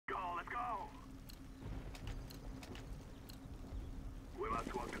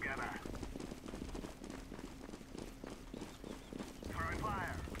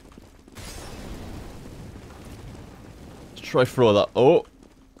Try throw that. Oh!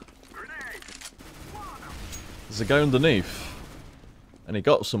 There's a guy underneath. And he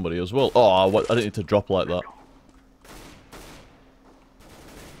got somebody as well. Oh, I didn't need to drop like that.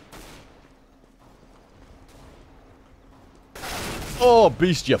 Oh,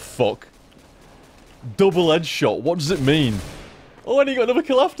 beast, you fuck. Double headshot. What does it mean? Oh, and he got another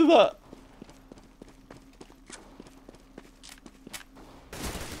kill after that.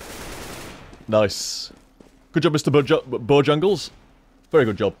 Nice. Good job, Mr. Bojangles. Very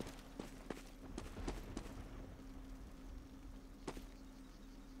good job.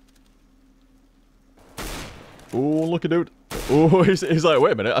 Oh, look at dude. Oh, he's like,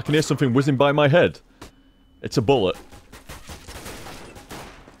 wait a minute, I can hear something whizzing by my head. It's a bullet.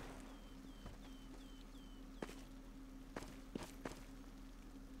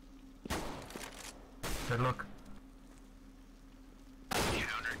 Good luck.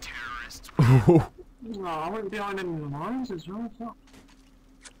 No, I went behind enemy lines as well.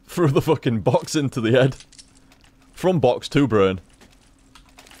 Threw the fucking box into the head. From box to brain.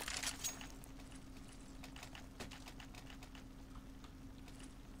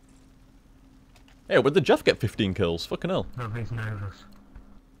 Hey, where'd the Jeff get 15 kills? Fucking hell. Nobody's nervous.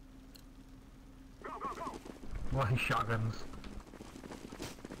 Why shotguns?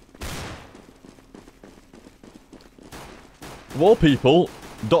 Of all people,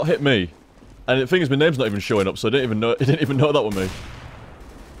 Dot hit me. And the thing is, my name's not even showing up, so I didn't even know that was me.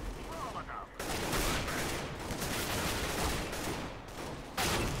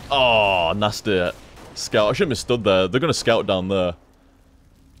 Oh, nasty. Scout. I shouldn't have stood there. They're gonna scout down there.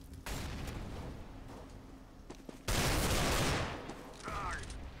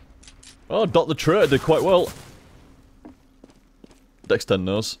 Oh, Dot the traitor did quite well. Dex 10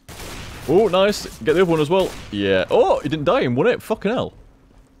 knows. Oh, nice. Get the other one as well. Yeah. Oh, he didn't die in one hit. Fucking hell.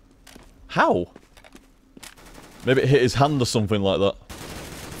 How? Maybe it hit his hand or something like that.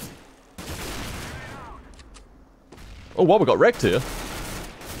 Oh, wow, we got wrecked here.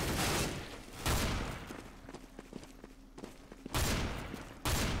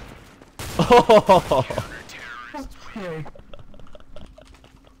 Oh! Dude.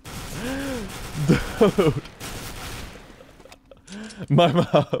 My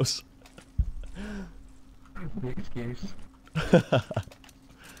mouse. The excuse.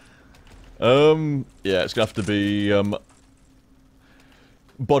 Yeah, it's gonna have to be,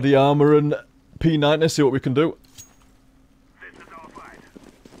 body armor and P90, see what we can do. This is our fight.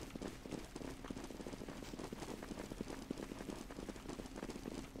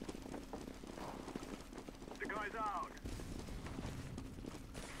 The guy's out.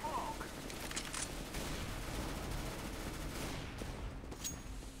 Fuck.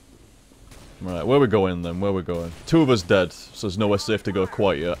 Right, where we going then? Where we going? Two of us dead, so there's nowhere safe to go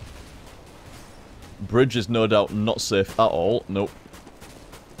quite yet. Bridge is no doubt not safe at all. Nope.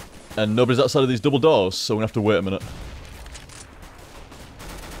 And nobody's outside of these double doors, so we're gonna have to wait a minute.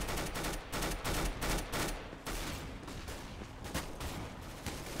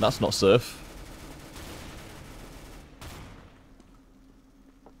 That's not safe.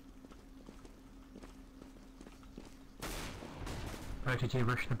 OTT,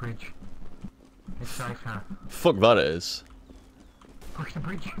 rush the bridge. It's safe now. Fuck that it is. Push the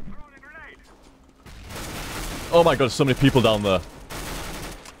bridge. Oh my god, so many people down there.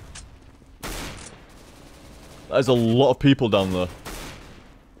 There's a lot of people down there.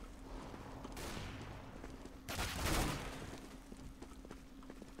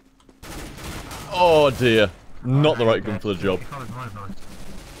 Oh dear. Not the right gun for the job.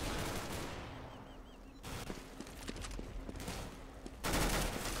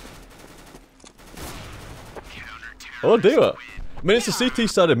 Oh dear. I mean, it's a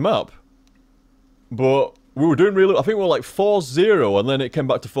CT-sided map. But we were doing really... I think we were like 4-0 and then it came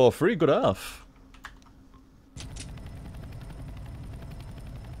back to 4-3. Good half.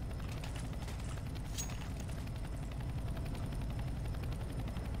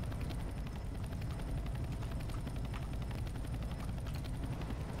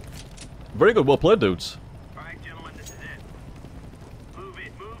 Very good. Well played, dudes. Alright, gentlemen, this is it. Move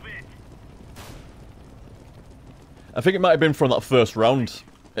it, move it. I think it might have been from that first round.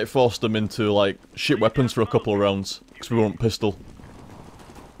 It forced them into, like, shit weapons for a couple of rounds. Because we weren't pistol.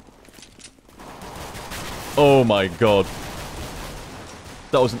 Oh my god.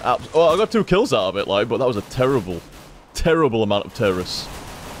 That was an oh, I got 2 kills out of it, like, but that was a terrible, terrible amount of terrorists.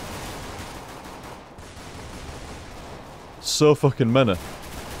 So fucking many.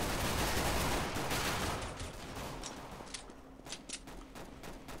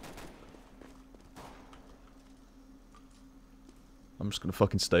 I'm just gonna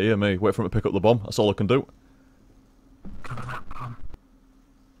fucking stay here, mate. Wait for him to pick up the bomb. That's all I can do.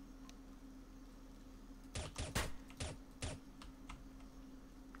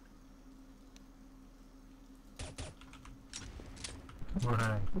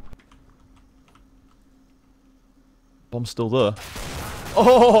 Right. Bomb's still there.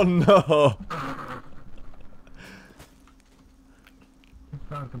 Oh no!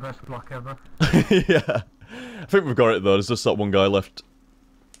 That was the best block ever. Yeah. I think we've got it though, there's just that one guy left.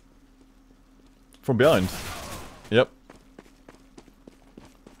 From behind. Yep.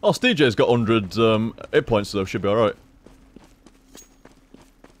 Oh, DJ's got 100 hit points though, should be alright.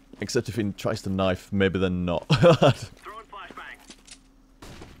 Except if he tries to knife, maybe then not. Throwing flashbang.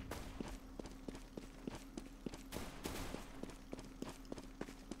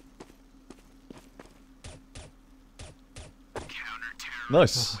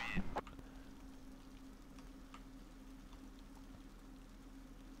 Nice.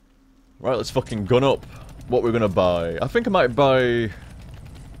 Right, let's fucking gun up. What we're gonna buy? I think I might buy... I'm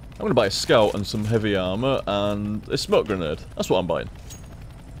gonna buy a scout and some heavy armor and a smoke grenade. That's what I'm buying.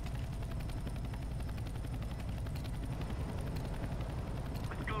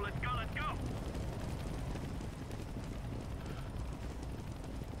 Let's go, let's go, let's go.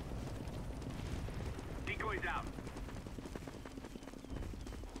 Decoys out.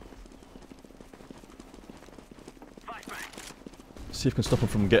 Flashbang. See if I can stop him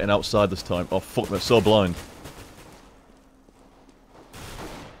from getting outside this time. Oh fuck, they're so blind.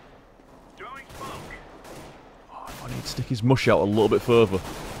 Throwing smoke. Oh, I need to stick his mush out a little bit further.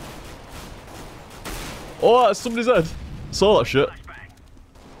 Oh, that's somebody's head. Saw that shit. Flashbang.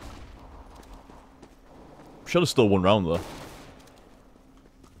 Should have still one round there.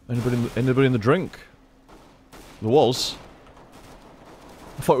 Anybody in the drink? There was.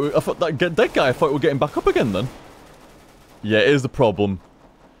 I thought that dead guy. I thought we were getting back up again then. Yeah, here's the problem.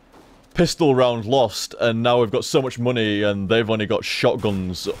 Pistol round lost, and now we've got so much money, and they've only got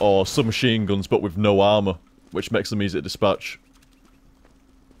shotguns or submachine guns, but with no armor, which makes them easy to dispatch.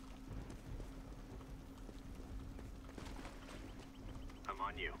 I'm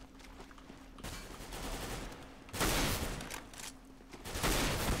on you.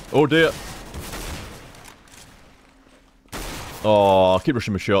 Oh dear. Oh, I keep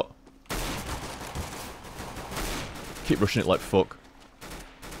rushing my shot. Keep rushing it like fuck.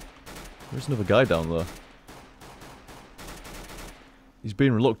 There's another guy down there. He's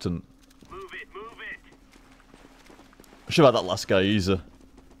being reluctant. Move it, move it. I should have had that last guy easier.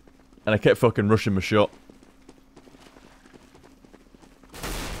 And I kept fucking rushing my shot.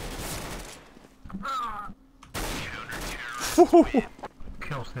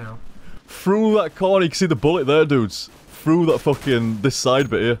 Kill still. Through that corner, you can see the bullet there, dudes. Through that fucking, this side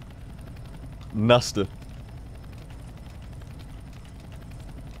bit here. Nasty.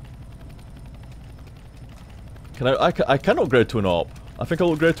 Can I can upgrade to an AWP. I think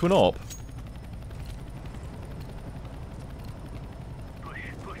I'll upgrade to an AWP. Push,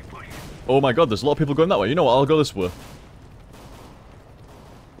 push, push. Oh my god, there's a lot of people going that way. You know what, I'll go this way.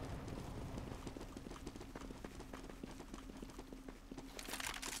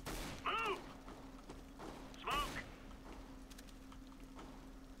 Move. Smoke.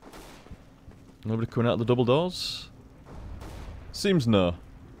 Nobody coming out the double doors? Seems no.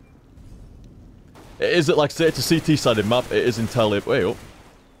 It is, like I say, it's a CT-sided map. It is entirely... Wait up.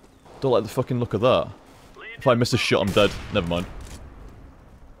 Don't like the fucking look of that. If I miss a shot, I'm dead. Never mind.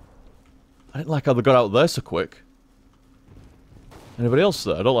 I didn't like how they got out there so quick. Anybody else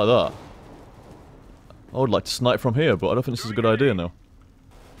there? I don't like that. I would like to snipe from here, but I don't think this is a good idea now.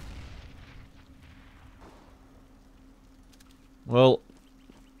 Well,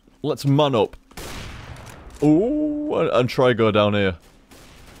 let's man up. Ooh, and try go down here.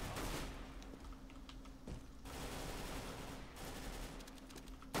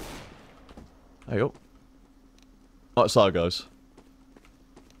 There you go. Outside, guys.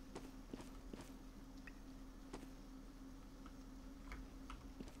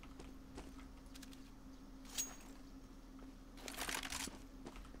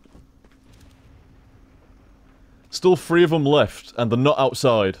 Still 3 of them left, and they're not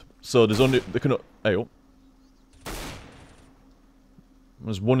outside. So there's only... They can... Hey, oh.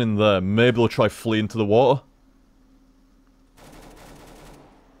 There's one in there. Maybe they'll try flee into the water.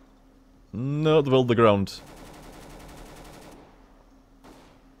 No, they've held the ground.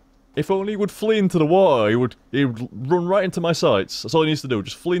 If only he would flee into the water, he would run right into my sights. That's all he needs to do,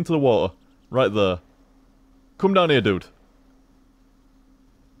 just flee into the water. Right there. Come down here, dude.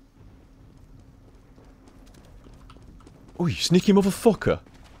 Oh, you sneaky motherfucker.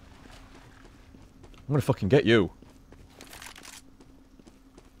 I'm gonna fucking get you.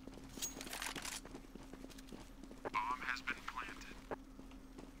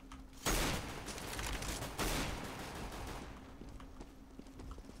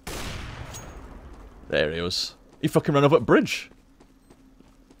 There he was. He fucking ran over a bridge.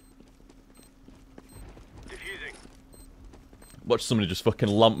 Watch somebody just fucking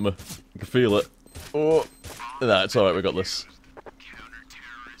lamp me. You can feel it. Oh. Nah, it's alright, we got this.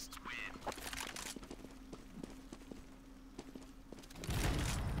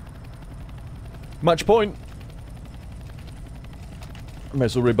 Match point. May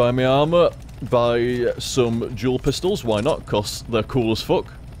as well rebuy my armor. Buy some dual pistols. Why not? Cause they're cool as fuck.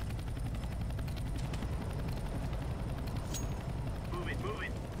 Move it, move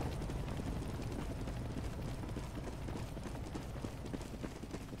it.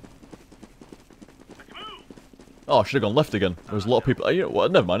 Let's move. Oh, I should have gone left again. There's a lot of people. You know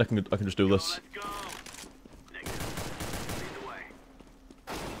what? Never mind. I can just do this. Let's go. Negative. Lead the way.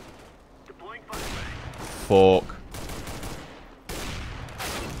 Deploying flashbang. Fuck.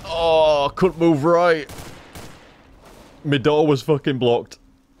 Oh, I couldn't move right. My door was fucking blocked.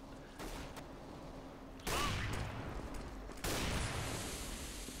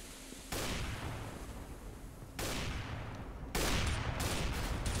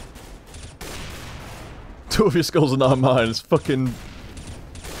 Two of your skulls are not mine. It's fucking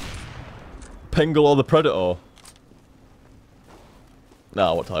Pengal or the Predator.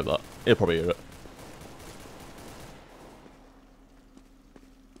 Nah, what type that? He'll probably hear it.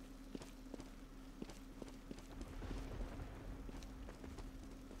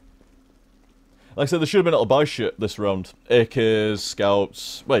 Like I said, there should have been able to buy shit this round. AKs,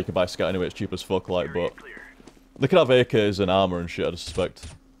 scouts. Well, you can buy scout anyway, it's cheap as fuck, like, but... They could have AKs and armor and shit, I suspect.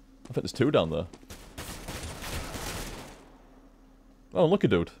 I think there's two down there. Oh, lucky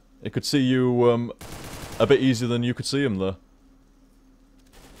dude. It could see you, a bit easier than you could see him there.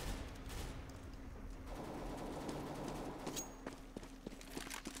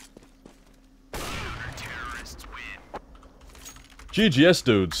 GGS,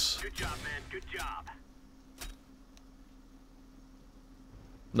 dudes. Good job, man. Good job.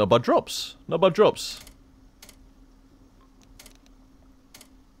 No bad drops. No bad drops.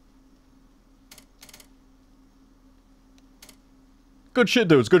 Good shit,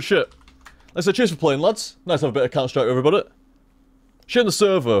 dudes. Good shit. Let's say cheers for playing, lads. Nice to have a bit of Counter-Strike with everybody. Shit on the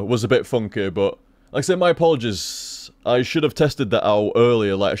server was a bit funky, but... Like I said, my apologies. I should have tested that out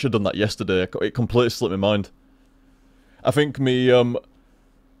earlier. Like, I should have done that yesterday. It completely slipped my mind. I think my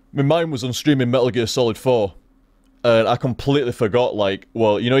mind was on streaming Metal Gear Solid 4. And I completely forgot, like,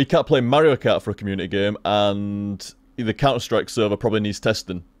 well, you know, you can't play Mario Kart for a community game, and the Counter-Strike server probably needs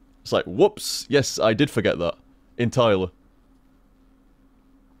testing. It's like, whoops, yes, I did forget that. Entirely.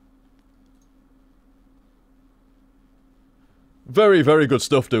 Very, very good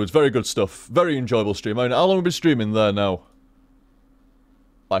stuff, dudes. Very good stuff. Very enjoyable stream. I mean, how long have we been streaming there now?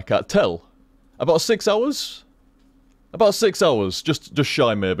 I can't tell. About 6 hours? About 6 hours. Just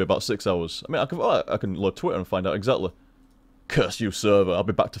shy, maybe. About 6 hours. I mean, I can load Twitter and find out exactly. Curse you, server. I'll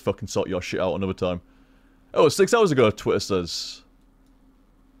be back to fucking sort your shit out another time. Oh, 6 hours ago, Twitter says.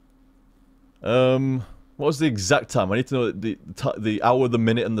 What was the exact time? I need to know the hour, the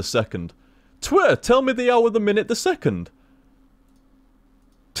minute, and the second. Twitter, tell me the hour, the minute, the second.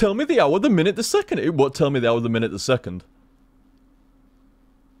 Tell me the hour, the minute, the second. It won't tell me the hour, the minute, the second.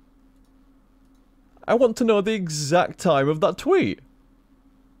 I want to know the exact time of that tweet.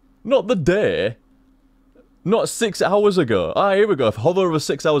 Not the day. Not 6 hours ago. Ah, here we go. If I hover over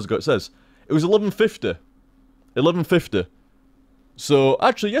 6 hours ago, it says. It was 11:50. 11:50. So,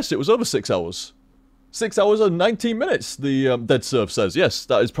 actually, yes, it was over 6 hours. 6 hours and 19 minutes, the Dead Serve says. Yes,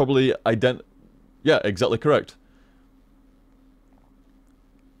 that is probably yeah, exactly correct.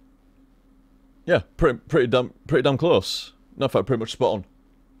 Yeah, pretty damn close. No, in fact, pretty much spot on.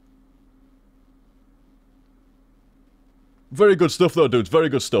 Very good stuff though, dudes. Very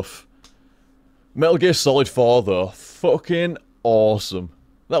good stuff. Metal Gear Solid 4 though. Fucking awesome.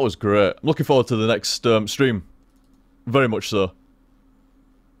 That was great. I'm looking forward to the next stream. Very much so.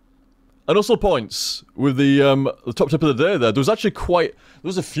 And also points with the top tip of the day there. There was actually there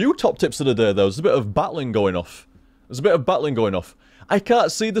was a few top tips of the day there. There was a bit of battling going off. There's a bit of battling going off. I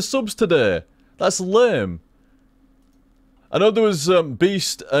can't see the subs today. That's lame. I know there was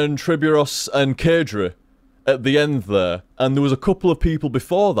Beast and Triburos and Kadri at the end there, and there was a couple of people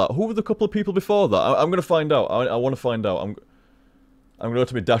before that. Who were the couple of people before that? I'm gonna find out. I want to find out. I'm gonna go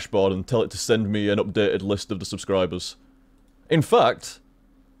to my dashboard and tell it to send me an updated list of the subscribers. In fact,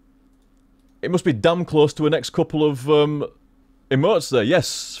 it must be damn close to a next couple of emotes there.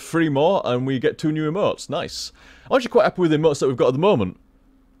 Yes, 3 more, and we get 2 new emotes. Nice. I'm actually quite happy with the emotes that we've got at the moment.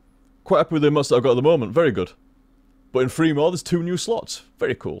 Quite happy with the emotes that I've got at the moment. Very good. But in 3 more, there's 2 new slots.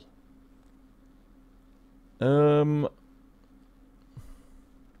 Very cool.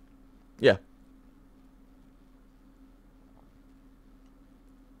 Yeah.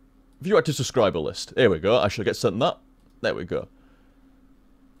 View active subscriber list. Here we go. I should get sent that. There we go.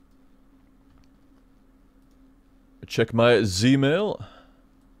 check my Z-mail.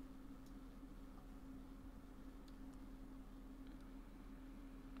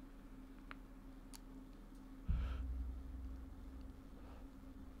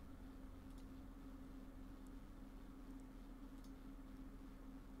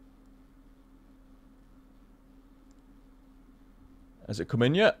 Has it come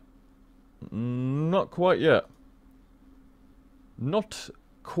in yet? Not quite yet. Not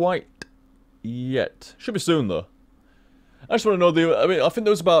quite yet. Should be soon though. I just want to know the. I mean, I think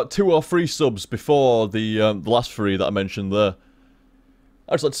there was about 2 or 3 subs before the last 3 that I mentioned there.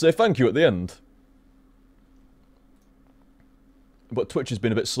 I'd just like to say thank you at the end. But Twitch has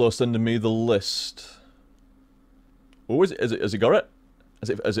been a bit slow sending me the list. Oh, is it? Has it got it?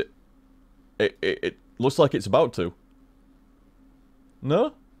 Has it? It looks like it's about to.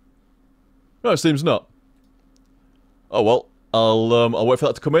 No? No, it seems not. Oh well, I'll wait for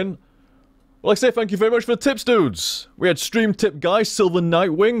that to come in. Well, like I say, thank you very much for the tips, dudes. We had Stream Tip Guy, Silver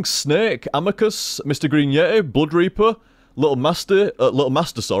Nightwing, Snake, Amicus, Mr. Green Yeti, Blood Reaper, Little Master,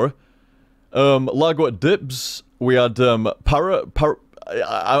 sorry. Lago at Dips. We had you're Para,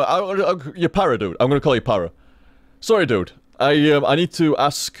 dude. I'm gonna call you Para. Sorry, dude. I need to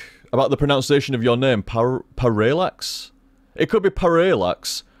ask about the pronunciation of your name. Paralax? It could be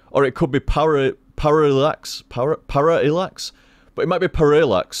Paralax, or it could be Paralax, but it might be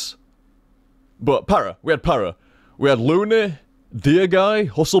Paralax. But Para, we had Para. We had Looney, Deer Guy,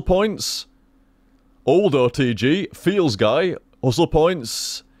 Hustle Points, Old OTG, Feels Guy, Hustle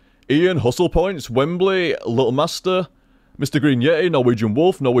Points, Ian, Hustle Points, Wembley, Little Master, Mr. Green Yeti, Norwegian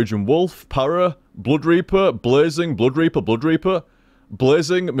Wolf, Para, Blood Reaper, Blazing, Blood Reaper,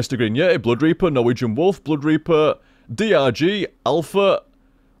 Blazing, Mr. Green Yeti, Blood Reaper, Norwegian Wolf, Blood Reaper, DRG, Alpha,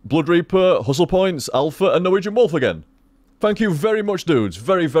 Blood Reaper, Hustle Points, Alpha, and Norwegian Wolf again. Thank you very much, dudes.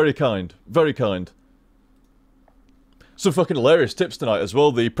 Very, very kind. Very kind. Some fucking hilarious tips tonight as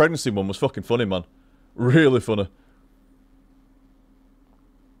well. The pregnancy one was fucking funny, man. Really funny.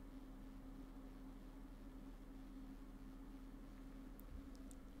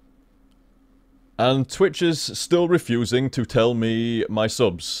 And Twitch is still refusing to tell me my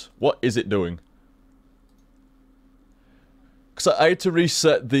subs. What is it doing? Because I had to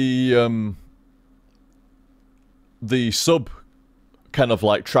reset the sub kind of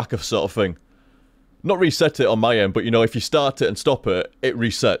like tracker sort of thing. Not reset it on my end, but you know, if you start it and stop it, it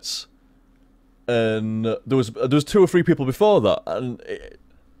resets. And there was 2 or 3 people before that, and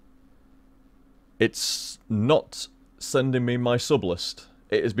it's not sending me my sub list.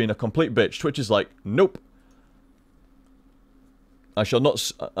 It has been a complete bitch. Twitch is like, nope. I shall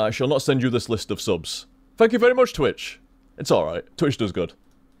not send you this list of subs. Thank you very much, Twitch. It's alright. Twitch does good.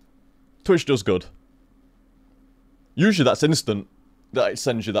 Twitch does good. Usually that's instant that it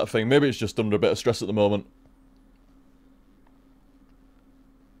sends you that thing. Maybe it's just under a bit of stress at the moment.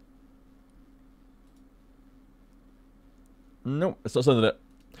 Nope, it's not sending it.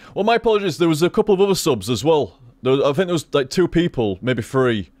 Well, my apologies. There was a couple of other subs as well. I think there was like 2 people, maybe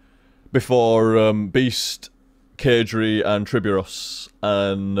 3, before Beast, Cagery, and Triburos.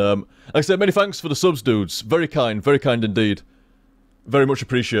 And like I said, many thanks for the subs, dudes. Very kind indeed. Very much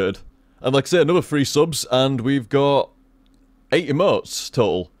appreciated. And like I say, another 3 subs, and we've got 8 emotes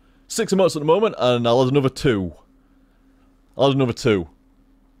total. 6 emotes at the moment, and I'll add another 2.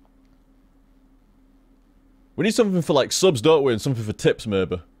 We need something for like subs, don't we? And something for tips,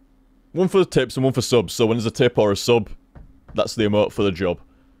 maybe. One for the tips and one for subs, so when there's a tip or a sub, that's the emote for the job.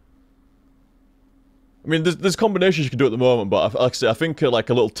 I mean, there's combinations you can do at the moment, but like I say, I think like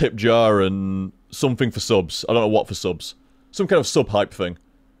a little tip jar and something for subs. I don't know what for subs. Some kind of sub-hype thing.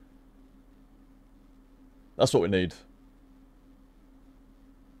 That's what we need.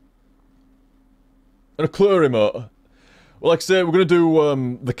 And a clear emote. Well, like I say, we're going to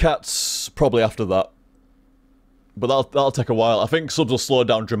do the cats probably after that. But that'll take a while. I think subs will slow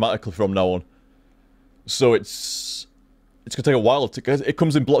down dramatically from now on. So it's going to take a while. It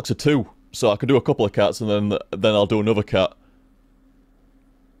comes in blocks of 2. So I could do a couple of cats and then I'll do another cat.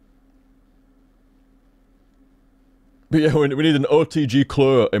 But yeah, we need an OTG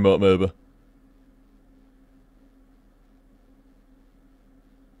Clue emote maybe.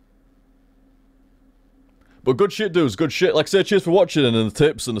 But good shit, dudes, good shit. Like I said, cheers for watching and the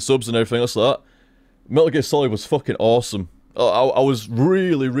tips and the subs and everything else like that. Metal Gear Solid was fucking awesome. I was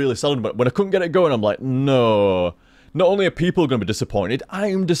really, really sad about it. When I couldn't get it going, I'm like, no. Not only are people going to be disappointed,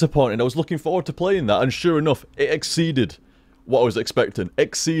 I'm disappointed. I was looking forward to playing that, and sure enough, it exceeded what I was expecting.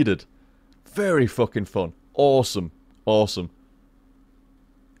 Exceeded. Very fucking fun. Awesome. Awesome.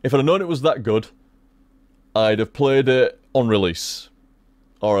 If I'd have known it was that good, I'd have played it on release.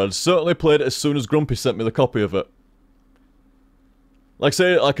 Or I'd certainly played it as soon as Grumpy sent me the copy of it. Like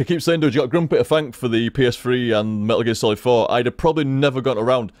I keep saying, dude, you got Grumpy to thank for the PS3 and Metal Gear Solid 4. I'd have probably never gotten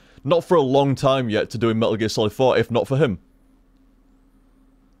around, not for a long time yet, to doing Metal Gear Solid 4, if not for him.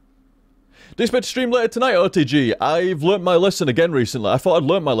 Do you expect to stream later tonight, OTG? I've learnt my lesson again recently. I thought I'd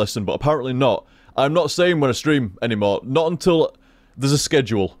learnt my lesson, but apparently not. I'm not saying when I stream anymore. Not until there's a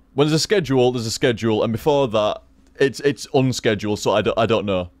schedule. When there's a schedule, and before that, it's unscheduled, so I don't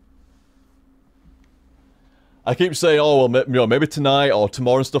know. I keep saying, oh, well, you know, maybe tonight or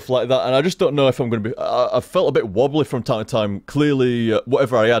tomorrow and stuff like that, and I just don't know if I'm going to be... I felt a bit wobbly from time to time. Clearly,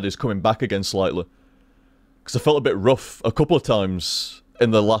 whatever I had is coming back again slightly. Because I felt a bit rough a couple of times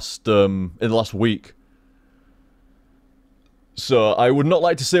in the last week. So, I would not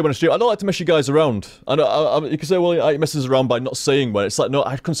like to say when I stream... I don't like to mess you guys around. I know, you can say, well, I messes around by not saying when. It's like, no,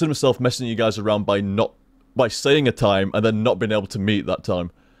 I'd consider myself messing you guys around by saying a time and then not being able to meet that time.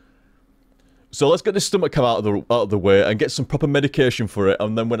 So let's get this stomach cam out of the way and get some proper medication for it,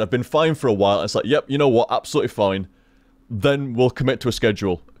 and then when I've been fine for a while, it's like, yep, you know what, absolutely fine. Then we'll commit to a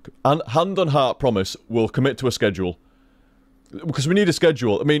schedule. And hand on heart, promise, we'll commit to a schedule. Because we need a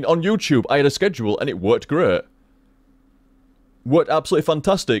schedule. I mean, on YouTube, I had a schedule and it worked great. Worked absolutely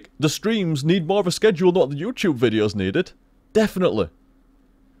fantastic. The streams need more of a schedule than what the YouTube videos needed. Definitely.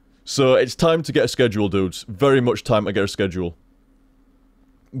 So it's time to get a schedule, dudes. Very much time to get a schedule.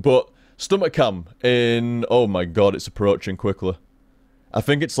 But... stomach cam in... oh my god, it's approaching quickly. I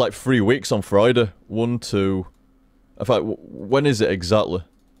think it's like 3 weeks on Friday. 1, 2... in fact, when is it exactly?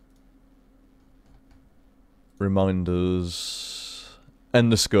 Reminders...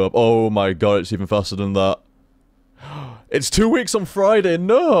 end the scope. Oh my god, it's even faster than that. It's 2 weeks on Friday,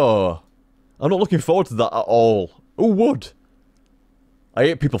 no! I'm not looking forward to that at all. Who would? I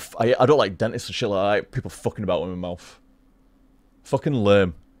hate people... I don't like dentists and shit like that. I hate people fucking about with my mouth. Fucking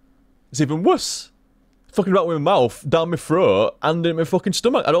lame. It's even worse. Fucking about with my mouth, down my throat, and in my fucking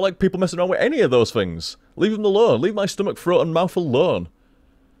stomach. I don't like people messing around with any of those things. Leave them alone. Leave my stomach, throat, and mouth alone.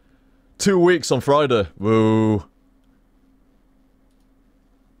 2 weeks on Friday. Woo.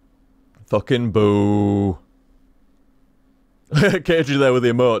 Fucking boo. Kadri there with the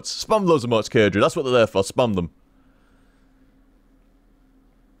emotes. Spam those emotes, Kadri. That's what they're there for. Spam them.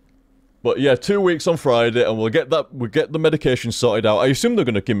 But yeah, 2 weeks on Friday, and we'll get the medication sorted out. I assume they're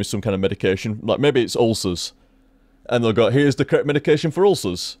going to give me some kind of medication. Like, maybe it's ulcers. And they'll go, here's the correct medication for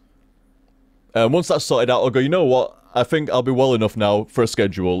ulcers. And once that's sorted out, I'll go, you know what? I think I'll be well enough now for a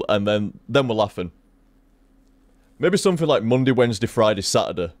schedule, and then we're laughing. Maybe something like Monday, Wednesday, Friday,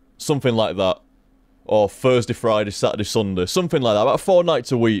 Saturday. Something like that. Or Thursday, Friday, Saturday, Sunday. Something like that. About 4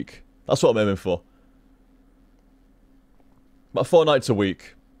 nights a week. That's what I'm aiming for. About 4 nights a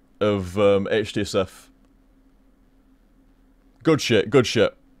week of HTSF. Good shit, good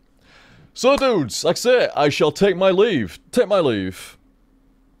shit. So dudes, like I say, I shall take my leave. Take my leave.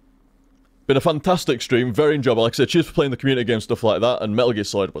 Been a fantastic stream, very enjoyable. Like I said, cheers for playing the community game, stuff like that, and Metal Gear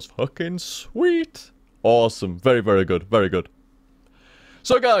Solid was fucking sweet. Awesome, very, very good, very good.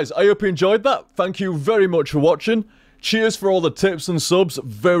 So guys, I hope you enjoyed that. Thank you very much for watching. Cheers for all the tips and subs,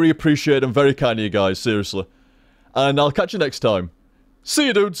 very appreciated and very kind of you guys, seriously. And I'll catch you next time. See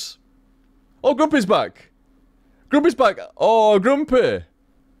you, dudes. Oh, Grumpy's back. Grumpy's back. Oh, Grumpy.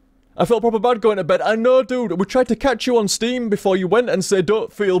 I felt proper bad going to bed. I know, dude. We tried to catch you on Steam before you went and say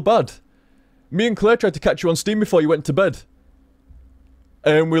don't feel bad. Me and Claire tried to catch you on Steam before you went to bed.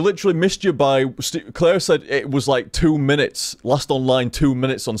 And we literally missed you by... Claire said it was like 2 minutes. Last online 2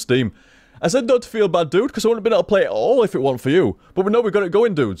 minutes on Steam. I said don't feel bad, dude, because I wouldn't have been able to play it at all if it weren't for you. But we know we got it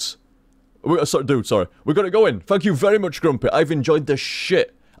going, dudes. Sorry. We got it going. Thank you very much, Grumpy. I've enjoyed the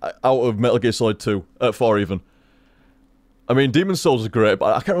shit out of Metal Gear Solid 2. 4 even. I mean, Demon's Souls is great, but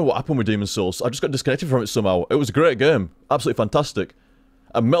I can't remember what happened with Demon's Souls. I just got disconnected from it somehow. It was a great game. Absolutely fantastic.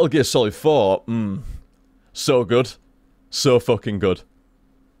 And Metal Gear Solid 4, so good. So fucking good.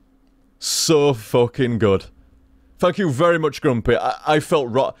 So fucking good. Thank you very much, Grumpy. I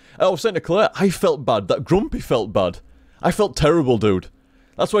felt right. I was saying to Claire, I felt bad. That Grumpy felt bad. I felt terrible, dude.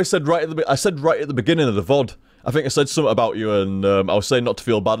 That's why I said right at the beginning of the VOD. I think I said something about you, and I was saying not to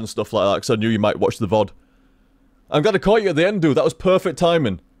feel bad and stuff like that, because I knew you might watch the VOD. I'm glad I caught you at the end, dude. That was perfect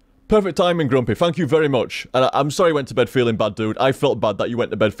timing. Perfect timing, Grumpy. Thank you very much. And I'm sorry you went to bed feeling bad, dude. I felt bad that you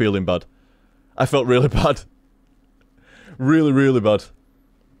went to bed feeling bad. I felt really bad. Really, really bad.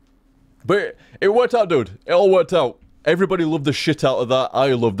 But it worked out, dude. It all worked out. Everybody loved the shit out of that.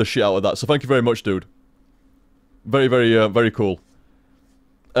 I loved the shit out of that. So thank you very much, dude. Very, very, very cool.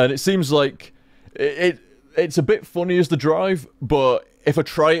 And it seems like it's a bit funny as the drive, but if I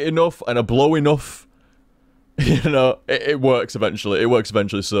try it enough and I blow enough, you know, it works eventually. It works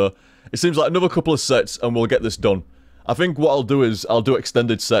eventually, so it seems like another couple of sets and we'll get this done. I think what I'll do is I'll do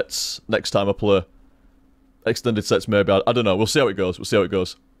extended sets next time I play. Extended sets maybe. I don't know. We'll see how it goes. We'll see how it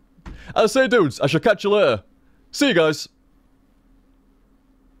goes. I'll say, dudes, I shall catch you later. See you guys.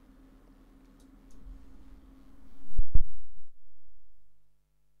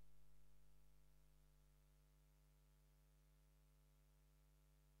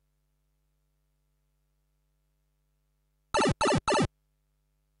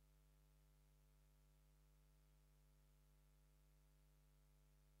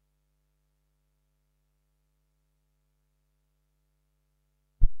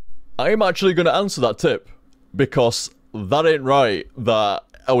 I'm actually going to answer that tip, because that ain't right that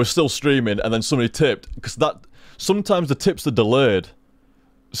I was still streaming and then somebody tipped, because that, sometimes the tips are delayed.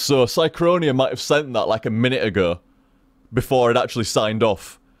 So Cychronia might have sent that like a minute ago, before it actually signed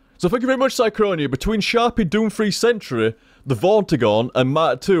off. So thank you very much, Cychronia. Between Sharpie, Doomfree Sentry, the Vortigon, and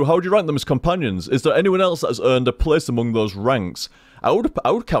Mark 2, how would you rank them as companions? Is there anyone else that has earned a place among those ranks? I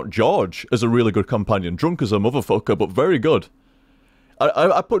would count George as a really good companion. Drunk as a motherfucker, but very good.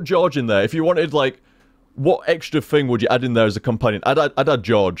 I put George in there. If you wanted, like, what extra thing would you add in there as a companion? I'd add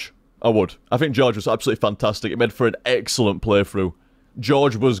George. I would. I think George was absolutely fantastic. It made for an excellent playthrough.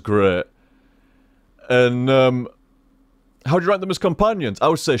 George was great. And, how do you rank them as companions? I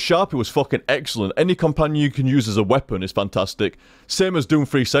would say Sharpie was fucking excellent. Any companion you can use as a weapon is fantastic. Same as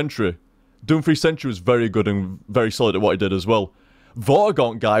Doomfree Sentry. Doomfree Sentry was very good and very solid at what he did as well.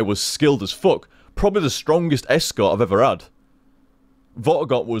 Vortigon guy was skilled as fuck. Probably the strongest escort I've ever had.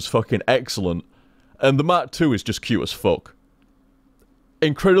 Vortigon was fucking excellent. And the Mark II is just cute as fuck.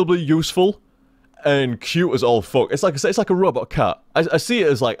 Incredibly useful and cute as all fuck. It's like I say, it's like a robot cat. I see it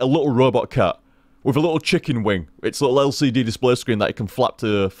as like a little robot cat with a little chicken wing. It's a little LCD display screen that it can flap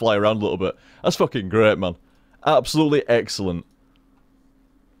to fly around a little bit. That's fucking great, man. Absolutely excellent.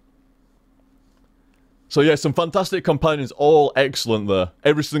 So yeah, some fantastic companions, all excellent there.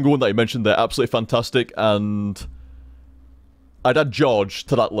 Every single one that you mentioned there, absolutely fantastic, and I'd add George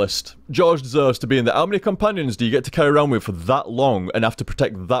to that list. George deserves to be in there. How many companions do you get to carry around with for that long and have to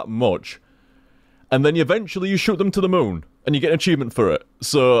protect that much? And then eventually you shoot them to the moon, and you get an achievement for it.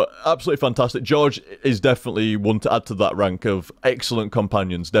 So, absolutely fantastic. George is definitely one to add to that rank of excellent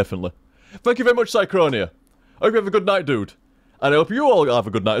companions, definitely. Thank you very much, Cychronia. I hope you have a good night, dude. And I hope you all have a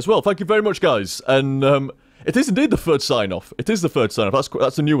good night as well. Thank you very much, guys. And, it is indeed the third sign-off. It is the third sign-off.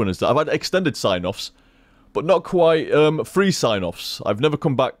 That's a new one, is that? I've had extended sign-offs, but not quite, free sign-offs. I've never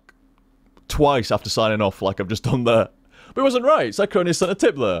come back twice after signing off like I've just done there. But it wasn't right. Cychronia sent a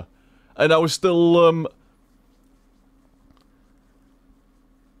tip there. And I was still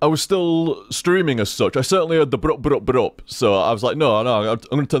streaming as such. I certainly heard the brup. So I was like, no, I'm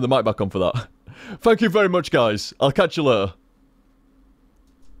going to turn the mic back on for that. Thank you very much, guys. I'll catch you later.